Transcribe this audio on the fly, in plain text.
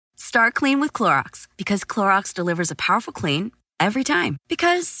Start clean with Clorox, because Clorox delivers a powerful clean every time.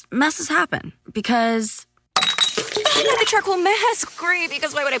 Because messes happen. Because I need the charcoal mask. Great,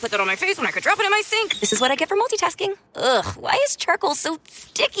 because why would I put that on my face when I could drop it in my sink? This is what I get for multitasking. Ugh, why is charcoal so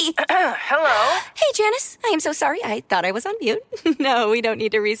sticky? Hello? Hey, Janice. I am so sorry. I thought I was on mute. No, we don't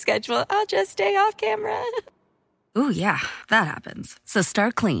need to reschedule. I'll just stay off camera. Ooh, yeah, that happens. So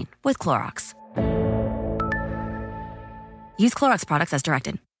start clean with Clorox. Use Clorox products as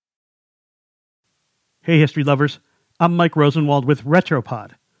directed. Hey, history lovers. I'm Mike Rosenwald with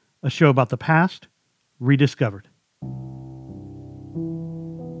Retropod, a show about the past rediscovered.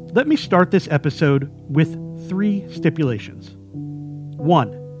 Let me start this episode with 3 stipulations.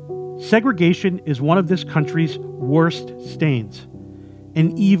 1. Segregation is one of this country's worst stains.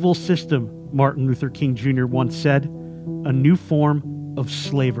 An evil system, Martin Luther King Jr. once said, a new form of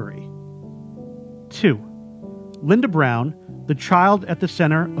slavery. 2. Linda Brown, the child at the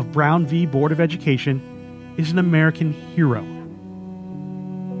center of Brown v. Board of Education, is an American hero.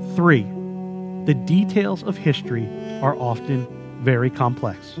 3. The details of history are often very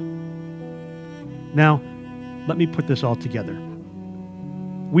complex. Now, let me put this all together.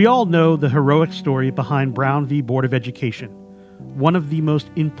 We all know the heroic story behind Brown v. Board of Education, one of the most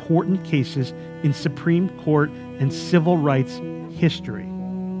important cases in Supreme Court and civil rights history.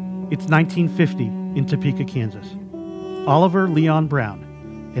 It's 1950 in Topeka, Kansas. Oliver Leon Brown,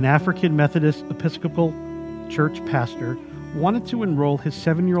 an African Methodist Episcopal Church pastor, wanted to enroll his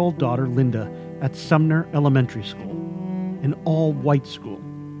 7-year-old daughter Linda at Sumner Elementary School, an all-white school.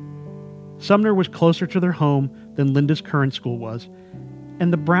 Sumner was closer to their home than Linda's current school was,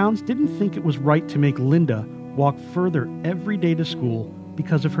 and the Browns didn't think it was right to make Linda walk further every day to school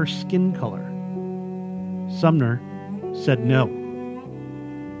because of her skin color. Sumner said no.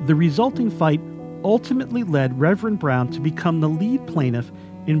 The resulting fight ultimately led Reverend Brown to become the lead plaintiff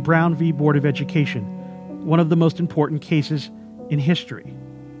in Brown v. Board of Education, one of the most important cases in history.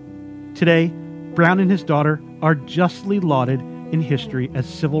 Today, Brown and his daughter are justly lauded in history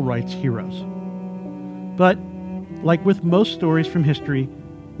as civil rights heroes. But, like with most stories from history,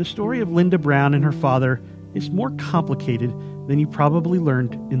 the story of Linda Brown and her father is more complicated than you probably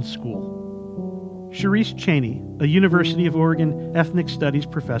learned in school. Cherise Cheney, a University of Oregon ethnic studies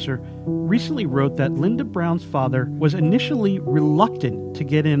professor, recently wrote that Linda Brown's father was initially reluctant to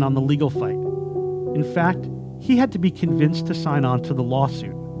get in on the legal fight. In fact, he had to be convinced to sign on to the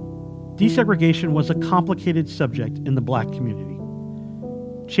lawsuit. Desegregation was a complicated subject in the black community.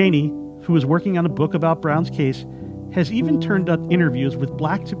 Cheney, who was working on a book about Brown's case, has even turned up interviews with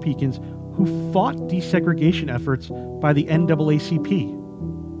black Topekans who fought desegregation efforts by the NAACP.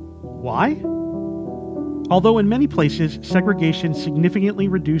 Why? Although in many places segregation significantly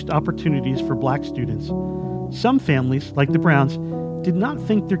reduced opportunities for black students, some families, like the Browns, did not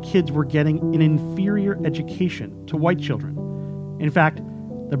think their kids were getting an inferior education to white children. In fact,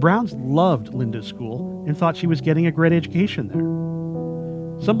 the Browns loved Linda's school and thought she was getting a great education there.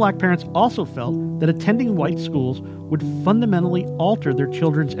 Some black parents also felt that attending white schools would fundamentally alter their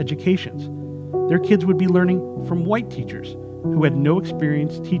children's educations. Their kids would be learning from white teachers who had no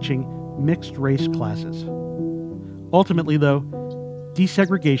experience teaching mixed-race classes. Ultimately, though,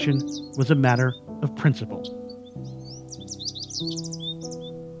 desegregation was a matter of principle.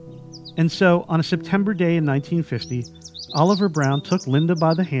 And so, on a September day in 1950, Oliver Brown took Linda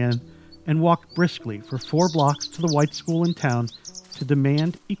by the hand and walked briskly for 4 blocks to the white school in town to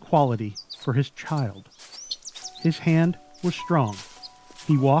demand equality for his child. His hand was strong.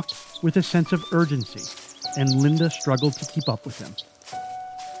 He walked with a sense of urgency, and Linda struggled to keep up with him.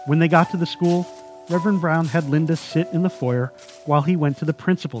 When they got to the school, Reverend Brown had Linda sit in the foyer while he went to the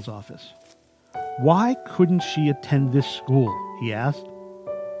principal's office. Why couldn't she attend this school? He asked.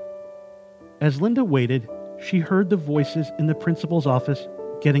 As Linda waited, she heard the voices in the principal's office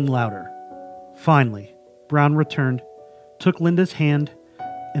getting louder. Finally, Brown returned, took Linda's hand,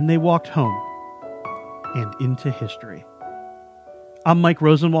 and they walked home and into history. I'm Mike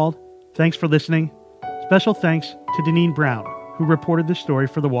Rosenwald. Thanks for listening. Special thanks to Deneen Brown, who reported this story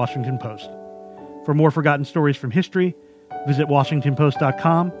for The Washington Post. For more forgotten stories from history, visit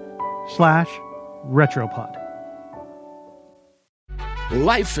WashingtonPost.com/Retropod.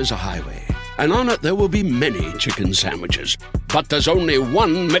 Life is a highway, and on it there will be many chicken sandwiches. But there's only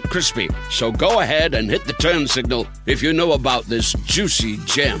one McCrispy. So go ahead and hit the turn signal if you know about this juicy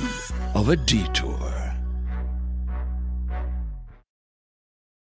gem of a detour.